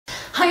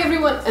Hi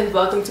everyone and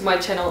welcome to my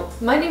channel.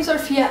 My name is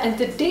Orphea and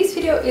today's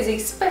video is a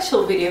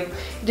special video.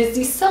 It is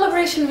the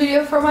celebration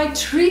video for my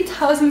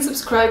 3000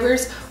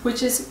 subscribers,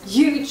 which is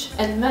huge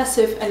and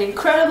massive and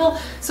incredible.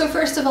 So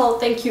first of all,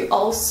 thank you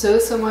all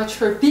so much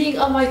for being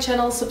on my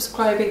channel,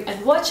 subscribing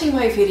and watching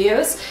my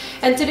videos.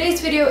 And today's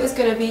video is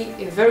going to be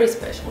a very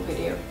special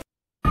video.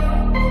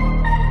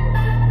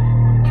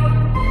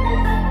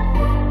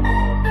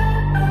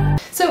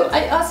 So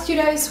I asked you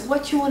guys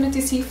what you wanted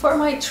to see for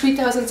my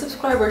 3000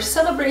 subscribers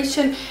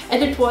celebration,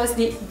 and it was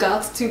the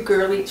Goth to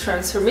girly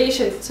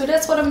transformation. So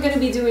that's what I'm going to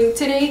be doing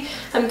today.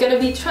 I'm going to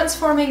be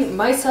transforming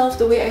myself,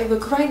 the way I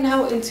look right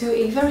now, into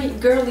a very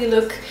girly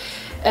look.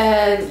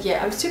 And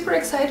yeah, I'm super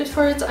excited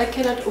for it. I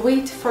cannot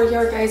wait for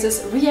your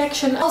guys'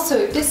 reaction.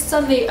 Also, this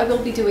Sunday I will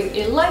be doing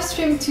a live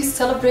stream to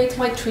celebrate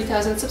my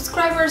 3000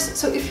 subscribers.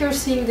 So if you're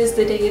seeing this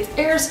the day it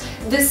airs,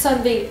 this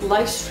Sunday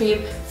live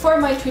stream for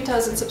my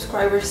 3000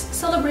 subscribers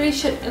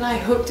celebration, and I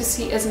hope to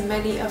see as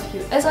many of you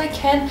as I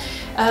can.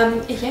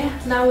 Yeah,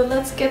 now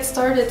let's get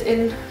started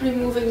in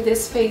removing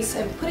this face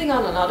and putting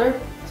on another.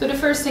 So the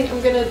first thing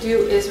I'm gonna do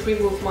is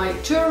remove my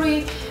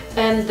jewelry,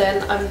 and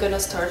then I'm gonna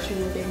start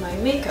removing my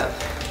makeup.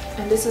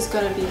 And this is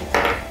gonna be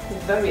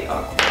very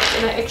awkward.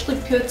 And I actually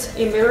put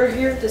a mirror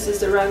here. This is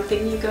the round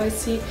thing you guys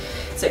see.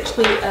 It's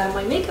actually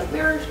my makeup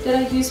mirror that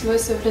I use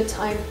most of the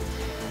time.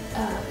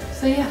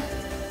 So yeah,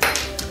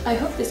 I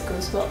hope this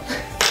goes well.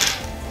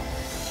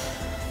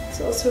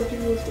 Let's also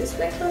remove this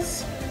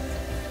necklace.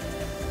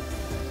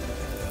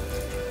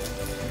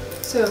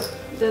 So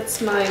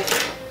that's my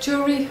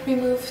jewelry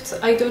removed.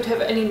 I don't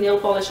have any nail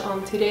polish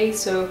on today,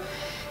 so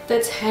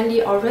that's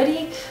handy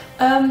already.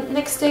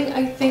 Next thing,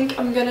 I think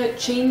I'm gonna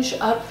change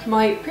up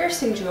my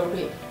piercing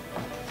jewelry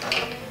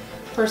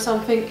for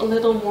something a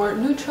little more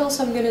neutral.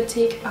 So I'm gonna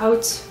take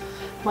out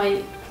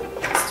my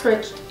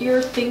stretched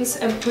ear things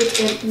and put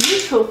in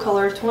neutral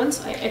colored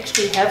ones. I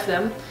actually have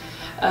them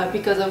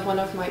because of one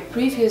of my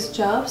previous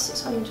jobs.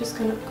 So I'm just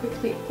gonna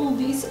quickly pull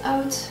these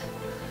out.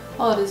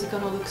 Oh, this is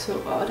gonna look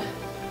so odd.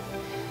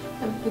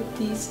 And put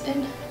these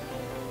in.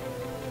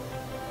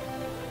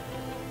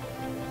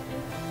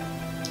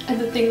 And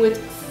the thing with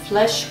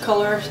flesh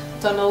color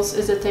tunnels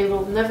is that they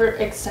will never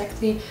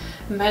exactly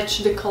match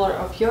the color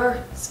of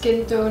your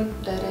skin tone.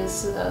 That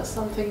is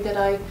something that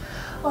I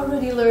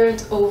already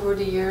learned over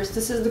the years.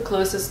 This is the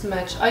closest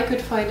match I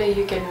could find and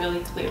you can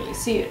really clearly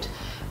see it.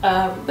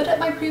 But at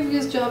my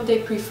previous job they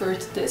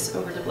preferred this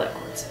over the black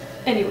ones.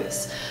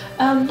 Anyways,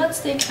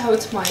 let's take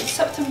out my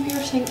septum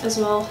piercing as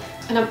well.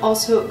 And I'm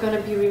also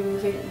gonna be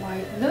removing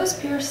my nose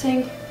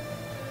piercing,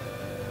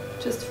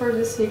 just for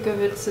the sake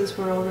of it, since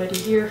we're already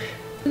here.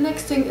 The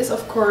next thing is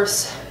of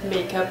course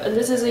makeup, and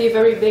this is a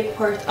very big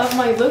part of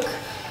my look.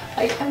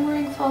 I am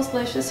wearing false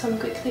lashes, so I'm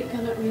quickly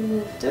gonna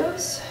remove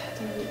those.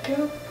 There we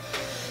go.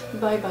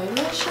 Bye bye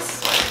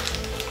lashes.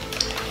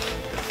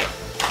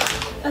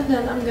 And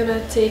then I'm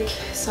gonna take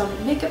some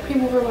makeup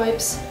remover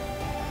wipes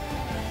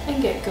and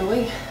get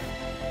going.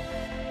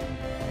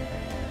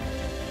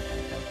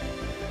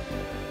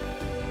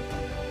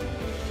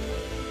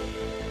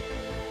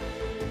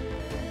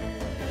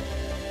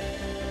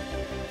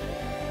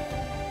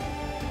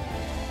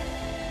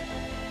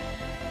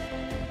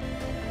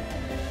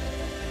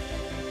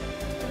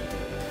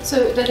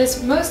 So that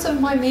is most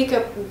of my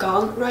makeup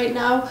gone right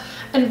now,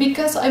 and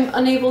because I'm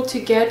unable to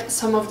get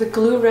some of the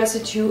glue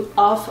residue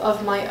off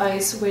of my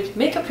eyes with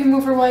makeup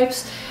remover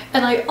wipes,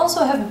 and I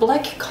also have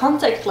black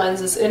contact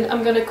lenses in,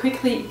 I'm gonna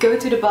quickly go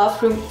to the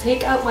bathroom,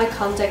 take out my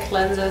contact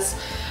lenses,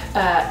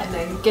 and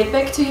then get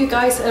back to you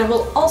guys. And I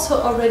will also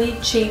already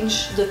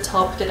change the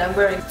top that I'm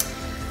wearing.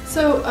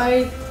 So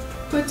I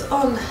put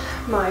on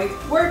my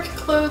work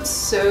clothes,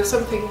 so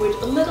something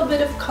with a little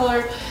bit of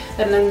color,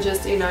 and then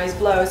just a nice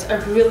blouse.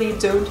 I really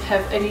don't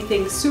have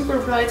anything super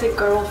bright and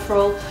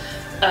colorful,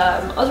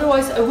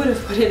 otherwise I would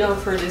have put it on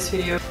for this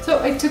video.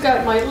 So I took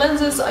out my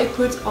lenses, I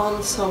put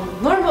on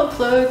some normal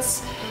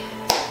clothes,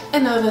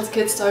 and now let's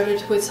get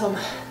started with some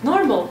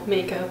normal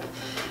makeup.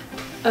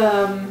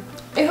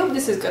 I hope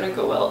this is gonna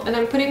go well. And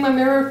I'm putting my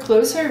mirror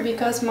closer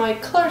because my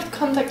colored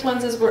contact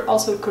lenses were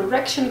also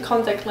correction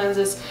contact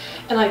lenses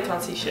and I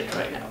can't see shit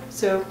right now.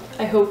 So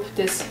I hope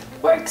this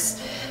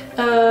works.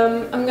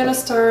 I'm gonna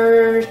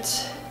start...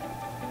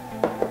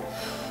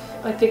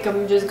 I think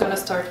I'm just gonna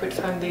start with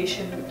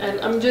foundation, and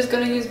I'm just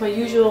gonna use my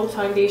usual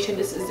foundation.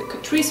 This is the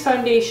Catrice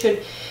foundation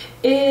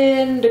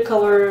in the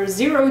color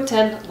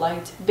 010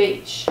 Light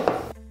Beige.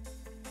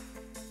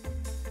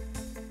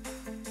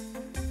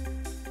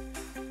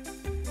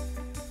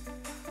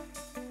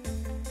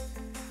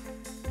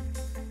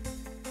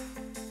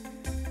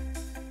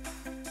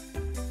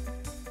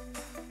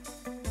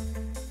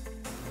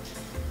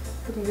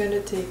 I'm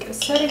gonna take a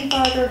setting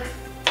powder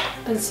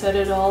and set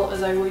it all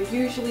as I would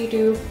usually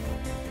do.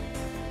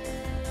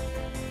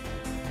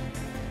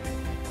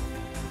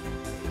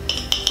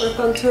 For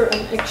contour,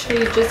 I'm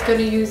actually just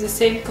gonna use the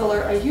same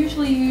color I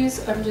usually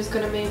use. I'm just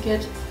gonna make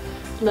it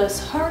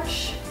less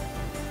harsh.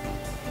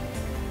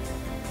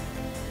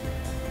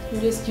 I'm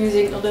just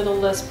using a little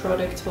less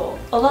product, well,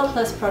 a lot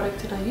less product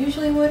than I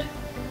usually would.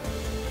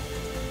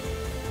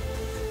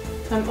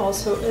 I'm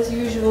also, as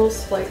usual,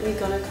 slightly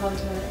gonna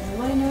contour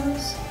my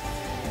nose.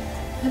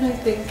 And I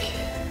think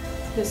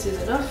this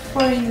is enough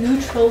for a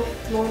neutral,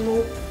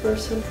 normal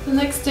person. The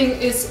next thing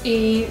is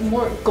a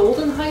more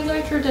golden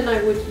highlighter than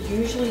I would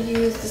usually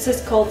use. This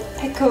is called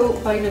Echo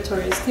by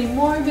Notoriously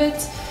Morbid.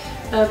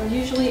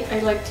 Usually I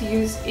like to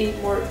use a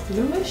more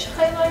bluish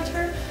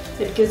highlighter.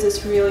 It gives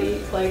this really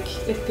like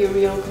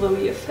ethereal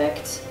glowy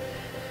effect.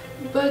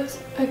 But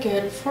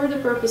again, for the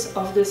purpose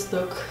of this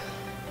look,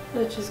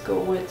 let's just go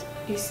with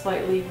a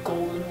slightly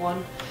golden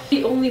one.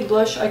 The only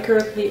blush I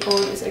currently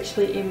own is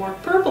actually a more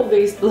purple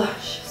based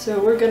blush,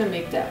 so we're gonna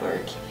make that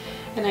work.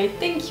 And I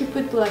think you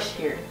put blush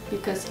here,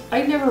 because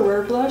I never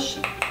wear blush.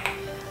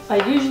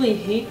 I usually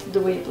hate the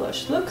way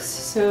blush looks,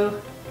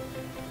 so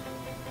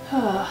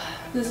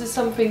this is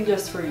something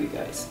just for you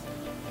guys.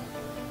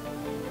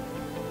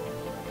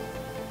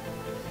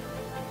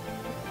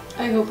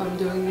 I hope I'm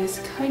doing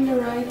this kinda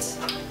right.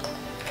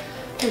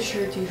 I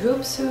sure do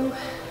hope so.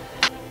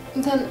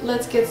 Then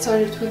let's get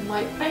started with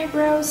my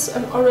eyebrows.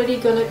 I'm already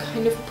gonna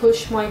kind of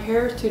push my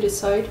hair to the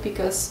side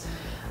because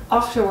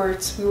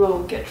afterwards we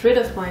will get rid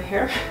of my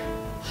hair.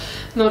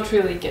 Not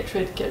really get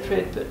rid,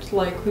 but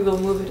like we will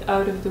move it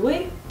out of the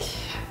way.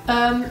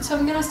 So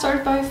I'm gonna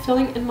start by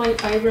filling in my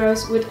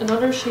eyebrows with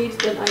another shade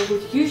than I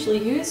would usually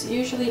use.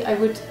 Usually I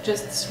would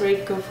just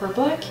straight go for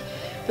black,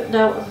 but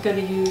now I'm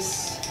gonna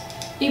use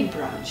a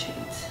brown shade.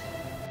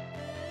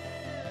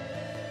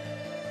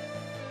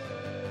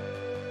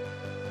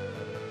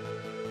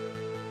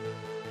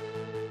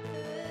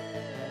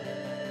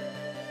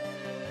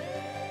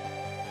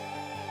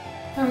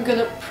 I'm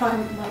gonna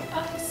prime my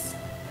eyes.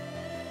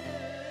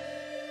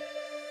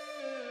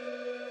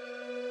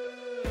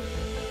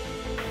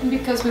 And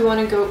because we want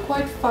to go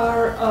quite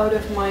far out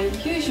of my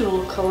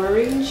usual color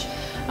range,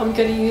 I'm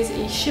gonna use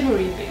a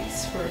shimmery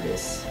base for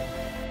this.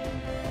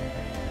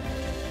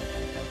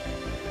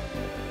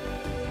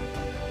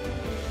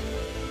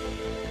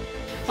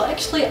 Well,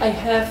 actually I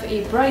have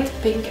a bright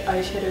pink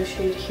eyeshadow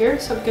shade here,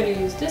 so I'm gonna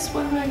use this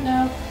one right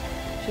now,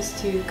 just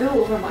to go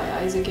over my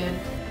eyes again.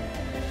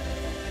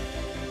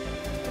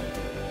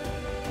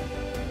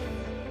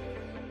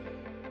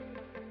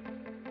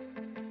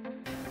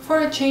 For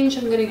a change,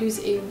 I'm going to use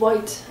a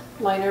white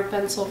liner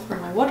pencil for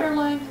my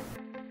waterline.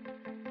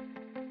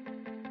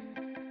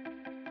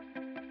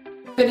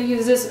 I'm going to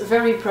use this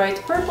very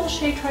bright purple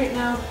shade right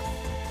now.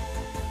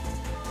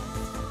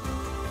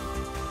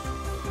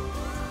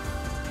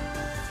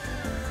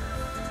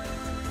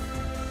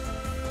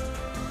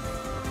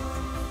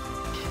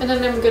 And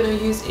then I'm going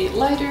to use a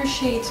lighter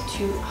shade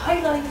to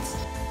highlight.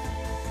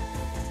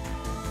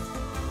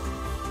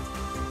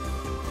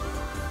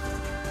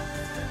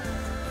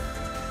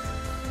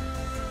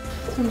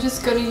 I'm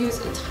just gonna use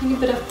a tiny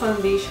bit of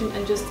foundation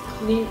and just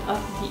clean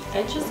up the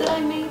edges that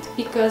I made,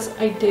 because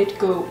I did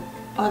go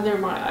under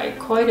my eye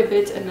quite a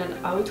bit and then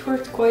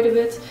outward quite a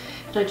bit,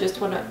 and I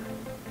just want to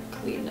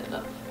clean it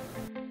up.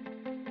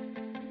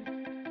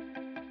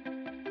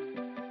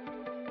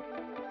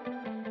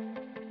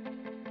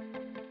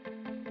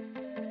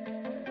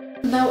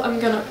 Now I'm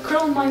gonna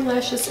curl my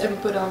lashes and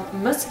put on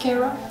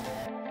mascara.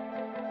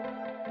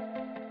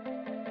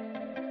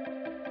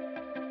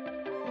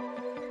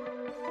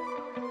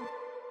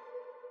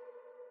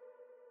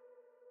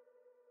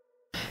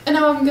 And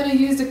now I'm gonna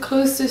use the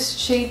closest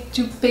shade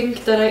to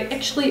pink that I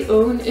actually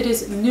own. It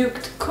is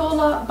Nuked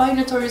Cola by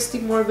Notoriously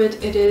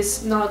Morbid. It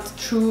is not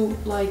true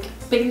like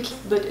pink,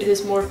 but it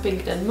is more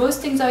pink than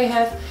most things I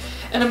have.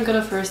 And I'm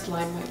gonna first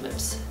line my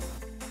lips.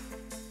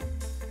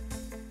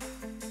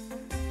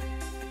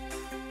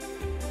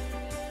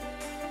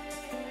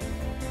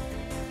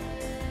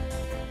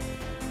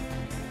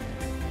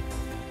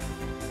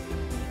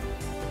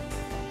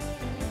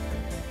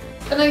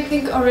 And I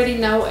think already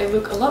now I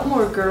look a lot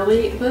more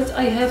girly, but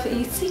I have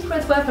a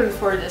secret weapon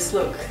for this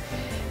look.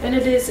 And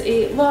it is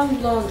a long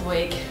blonde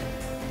wig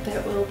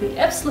that will be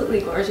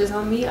absolutely gorgeous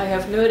on me, I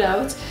have no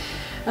doubt.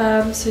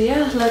 So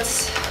yeah,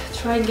 let's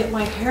try and get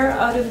my hair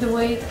out of the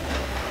way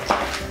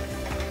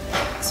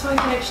so I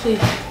can actually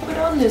put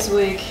on this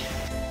wig.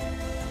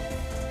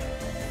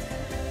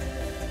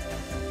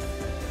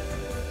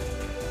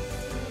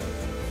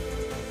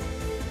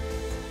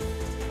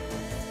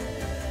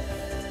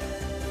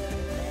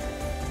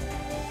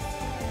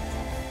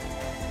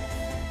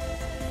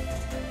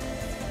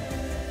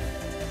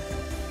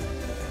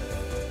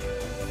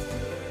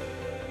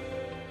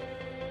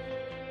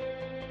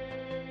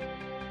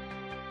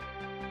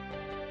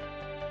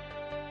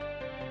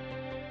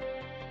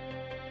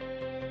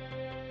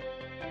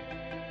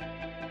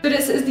 So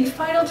this is the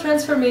final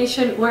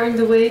transformation wearing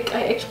the wig.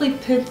 I actually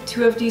pinned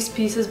two of these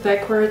pieces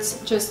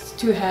backwards just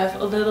to have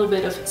a little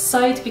bit of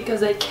sight because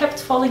they kept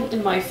falling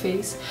in my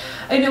face.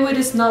 I know it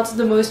is not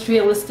the most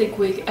realistic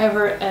wig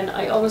ever and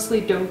I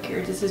honestly don't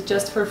care. This is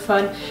just for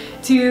fun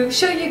to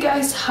show you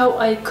guys how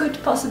I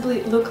could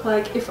possibly look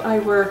like if I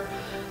were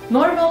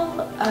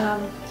normal.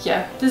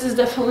 Yeah, this is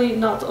definitely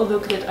not a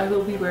look that I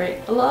will be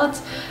wearing a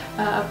lot,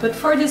 but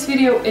for this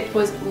video it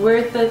was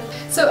worth it.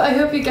 So I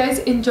hope you guys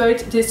enjoyed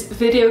this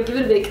video. Give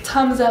it a big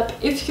thumbs up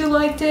if you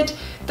liked it.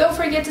 Don't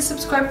forget to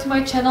subscribe to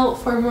my channel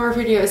for more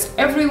videos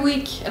every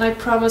week, and I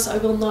promise I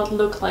will not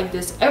look like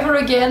this ever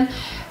again.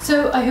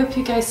 So I hope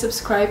you guys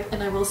subscribe,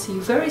 and I will see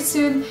you very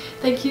soon.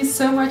 Thank you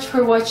so much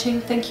for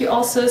watching. Thank you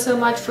also so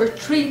much for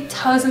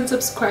 3,000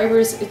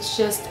 subscribers. It's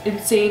just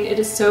insane. It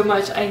is so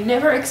much. I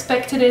never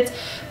expected it,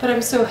 but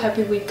I'm so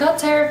happy we got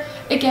there.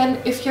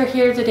 Again, if you're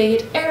here the day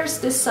it airs,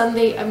 this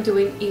Sunday, I'm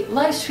doing a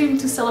live stream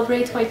to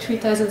celebrate my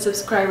 3,000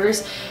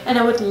 subscribers, and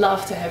I would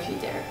love to have you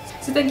there.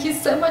 So thank you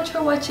so much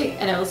for watching,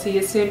 and I will see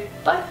you soon.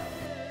 Bye!